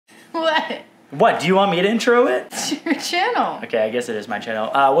What, do you want me to intro it? It's your channel. Okay, I guess it is my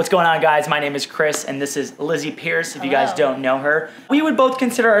channel. What's going on, guys? My name is Chris, and this is Lizzie Pierce, if you guys don't know her. We would both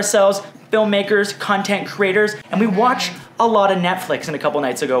consider ourselves filmmakers, content creators, and we watch a lot of Netflix. And a couple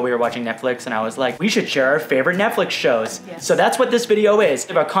nights ago, we were watching Netflix, and I was like, we should share our favorite Netflix shows. Yes. So that's what this video is,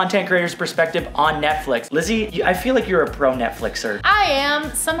 about content creators' perspective on Netflix. Lizzie, I feel like you're a pro Netflixer. I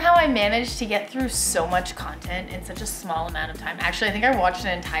am. Somehow I managed to get through so much content in such a small amount of time. Actually, I think I watched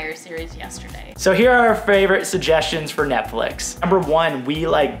an entire series yesterday. So here are our favorite suggestions for Netflix. Number one, we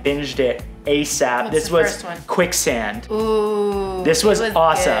like binged it ASAP. What's this the was first one? Quicksand. Ooh. This was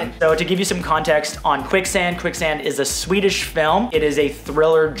awesome. Good. So to give you some context on Quicksand, Quicksand is a Swedish film. It is a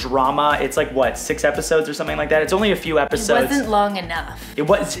thriller drama. It's like what, 6 episodes or something like that? It's only a few episodes. It wasn't long enough. It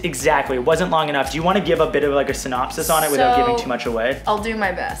was, exactly, it wasn't long enough. Do you want to give a bit of like a synopsis on it without giving too much away? I'll do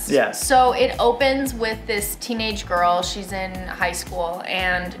my best. Yeah. So it opens with this teenage girl. She's in high school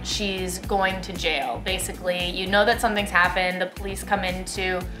and she's going to jail. Basically, you know that something's happened. The police come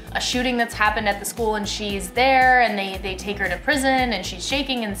into a shooting that's happened at the school and she's there and they take her to prison and she's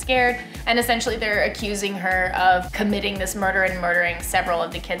shaking and scared, and essentially they're accusing her of committing this murder and murdering several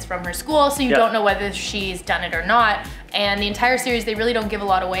of the kids from her school, so you don't know whether she's done it or not. And the entire series, they really don't give a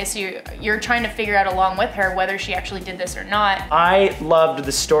lot away, so you're trying to figure out along with her whether she actually did this or not. I loved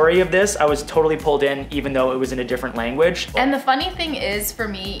the story of this. I was totally pulled in even though it was in a different language. And the funny thing is, for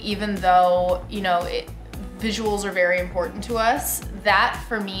me, even though, you know, visuals are very important to us, that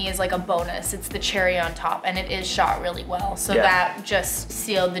for me is like a bonus. It's the cherry on top, and it is shot really well. So that just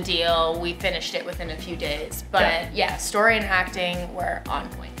sealed the deal. We finished it within a few days. But yeah, story and acting were on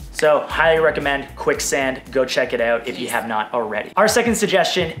point. So highly recommend Quicksand. Go check it out if you have not already. Our second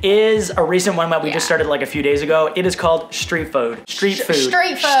suggestion is a recent one that we just started like a few days ago. It is called Street Food. Street Food.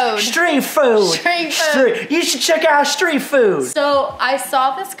 Street Food. Street Food. Street Food. You should check out Street Food. So I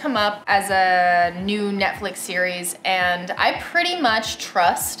saw this come up as a new Netflix series, and I pretty much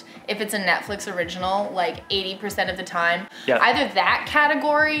trust, if it's a Netflix original, like 80% of the time, either that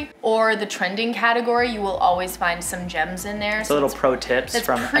category or the trending category, you will always find some gems in there. So little pro tips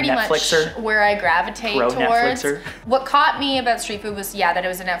from a Netflixer. Much where I gravitate towards. Netflixer. What caught me about Street Food was, that it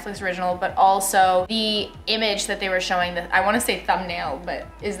was a Netflix original, but also the image that they were showing, I want to say thumbnail, but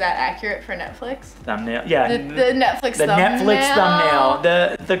is that accurate for Netflix? Thumbnail, yeah. The Netflix thumbnail. The Netflix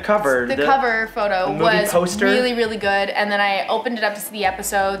thumbnail, the cover. The cover photo was poster. really, really good. And then I opened it up to see the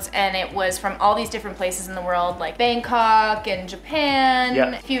episodes, and it was from all these different places in the world, like Bangkok and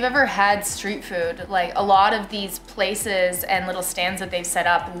Japan. If you've ever had street food, like a lot of these places and little stands that they've set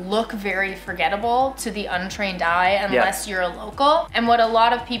up look very forgettable to the untrained eye unless you're a local. And what a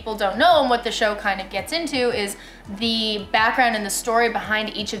lot of people don't know, and what the show kind of gets into, is the background and the story behind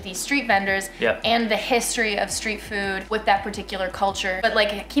each of these street vendors and the history of street food with that particular culture. But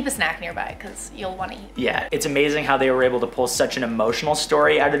like, keep a snack nearby because you'll want to eat. Yeah, it's amazing how they were able to pull such an emotional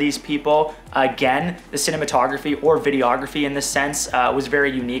story out of these people. Again, the cinematography or videography in this sense was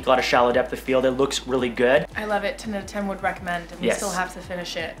very unique. A lot of shallow depth of field. It looks really good. I love it. 10 out of 10 would recommend, and we still have to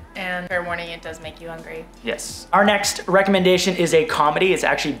finish it. And fair warning, it does make you hungry. Yes. Our next recommendation is a comedy. It's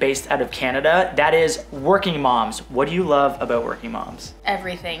actually based out of Canada. That is Working Moms. What do you love about Working Moms?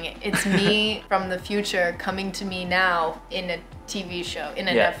 Everything. It's me from the future coming to me now in a TV show, in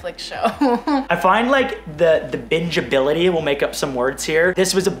a Netflix show. I find like the bingeability, we'll make up some words here.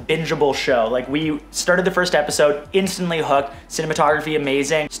 This was a bingeable show. Like, we started the first episode, instantly hooked, cinematography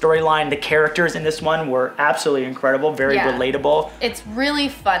amazing, storyline, the characters in this one were absolutely incredible, very relatable. It's really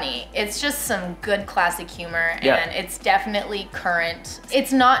funny. It's just some good classic humor, and it's definitely current.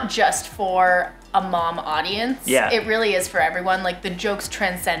 It's not just for a mom audience. It really is for everyone. Like, the jokes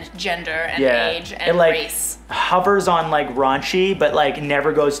transcend gender and age and race. Hovers on like raunchy, but like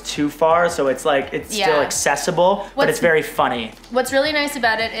never goes too far, so it's like it's still accessible, but it's very funny. What's really nice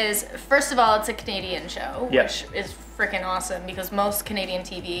about it is, first of all, it's a Canadian show, which is freaking awesome, because most Canadian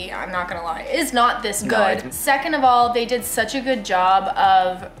TV, I'm not gonna lie, is not this good. Second of all, they did such a good job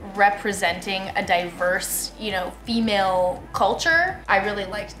of representing a diverse, you know, female culture. I really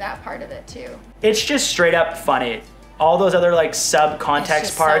liked that part of it too. It's just straight up funny. All those other like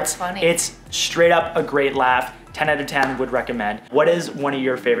sub-context parts, it's straight up a great laugh. 10 out of 10 would recommend. What is one of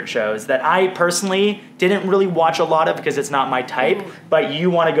your favorite shows that I personally didn't really watch a lot of because it's not my type, but you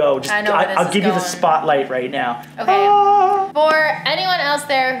want to go, just I'll give you the spotlight right now. Okay. For anyone else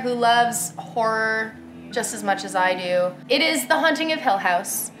there who loves horror just as much as I do, it is The Haunting of Hill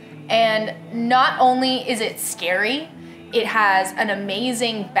House. And not only is it scary, it has an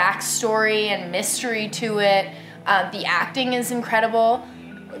amazing backstory and mystery to it. The acting is incredible.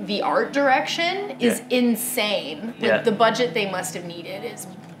 The art direction is insane. The budget they must have needed is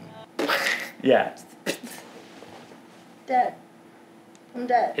Yeah. Dead. I'm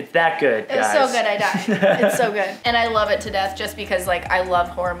dead. It's that good, guys. It's so good, I died. It's so good. And I love it to death just because, like, I love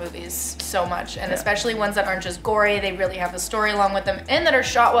horror movies so much. And especially ones that aren't just gory, they really have a story along with them and that are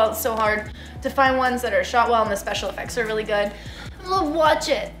shot well. It's so hard to find ones that are shot well and the special effects are really good. I love watch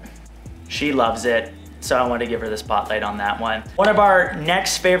it. She loves it. So I wanted to give her the spotlight on that one. One of our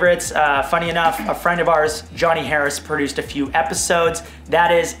next favorites, funny enough, a friend of ours, Johnny Harris, produced a few episodes.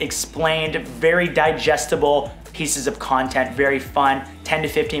 That is Explained, very digestible pieces of content, very fun, 10 to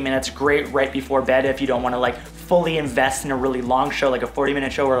 15 minutes, great right before bed if you don't want to like fully invest in a really long show, like a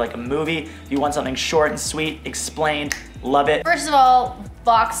 40-minute show or like a movie. If you want something short and sweet, Explained, love it. First of all,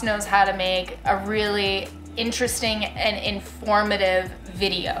 Vox knows how to make a really interesting and informative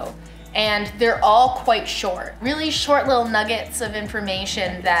video. And they're all quite short, really short little nuggets of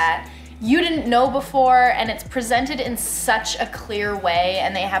information that you didn't know before, and it's presented in such a clear way,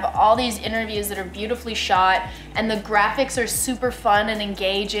 and they have all these interviews that are beautifully shot, and the graphics are super fun and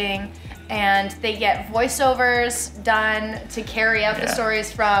engaging, and they get voiceovers done to carry out the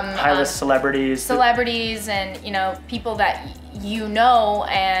stories from high-list celebrities and, you know, people that you know,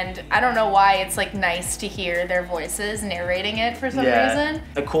 and I don't know why it's like nice to hear their voices narrating it for some reason.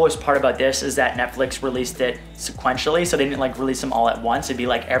 The coolest part about this is that Netflix released it sequentially, so they didn't like release them all at once. It'd be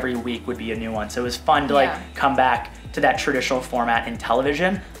like every week would be a new one. So it was fun to like come back to that traditional format in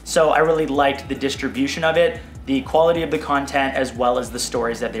television. So I really liked the distribution of it, the quality of the content, as well as the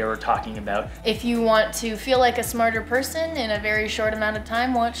stories that they were talking about. If you want to feel like a smarter person in a very short amount of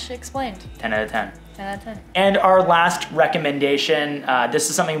time, watch Explained. 10 out of 10. 10 out of 10. And our last recommendation, this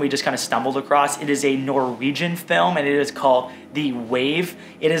is something we just kind of stumbled across. It is a Norwegian film, and it is called The Wave.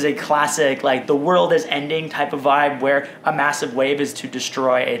 It is a classic, like the world is ending type of vibe where a massive wave is to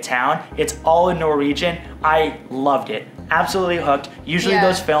destroy a town. It's all in Norwegian. I loved it. Absolutely hooked. Usually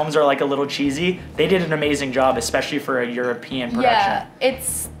those films are like a little cheesy. They did an amazing job, especially for a European production. Yeah,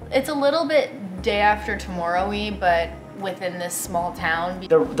 it's a little bit Day After Tomorrow-y, but within this small town.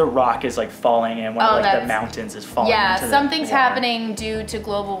 The rock is like falling, and one of like the mountains is falling. Yeah, into something's happening due to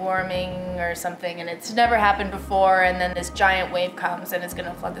global warming or something, and it's never happened before, and then this giant wave comes and it's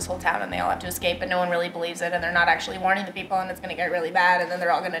gonna flood this whole town and they all have to escape, but no one really believes it, and they're not actually warning the people, and it's gonna get really bad, and then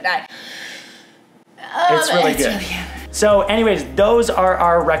they're all gonna die. It's really good. So anyways, those are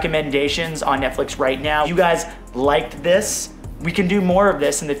our recommendations on Netflix right now. You guys liked this? We can do more of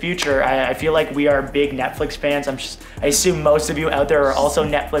this in the future. I feel like we are big Netflix fans. I assume most of you out there are also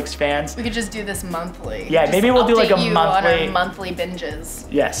Netflix fans. We could just do this monthly. Yeah, maybe we'll do like a monthly. On our monthly binges.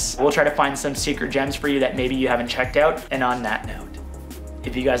 Yes, we'll try to find some secret gems for you that maybe you haven't checked out. And on that note,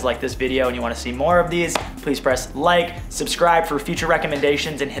 if you guys like this video and you want to see more of these, please press like, subscribe for future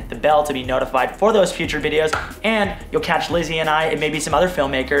recommendations, and hit the bell to be notified for those future videos. And you'll catch Lizzie and I and maybe some other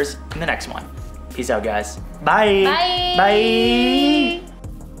filmmakers in the next one. Peace out, guys. Bye. Bye. Bye.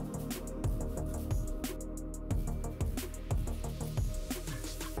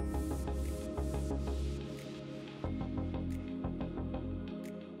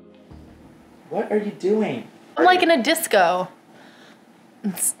 What are you doing? I'm like in a disco.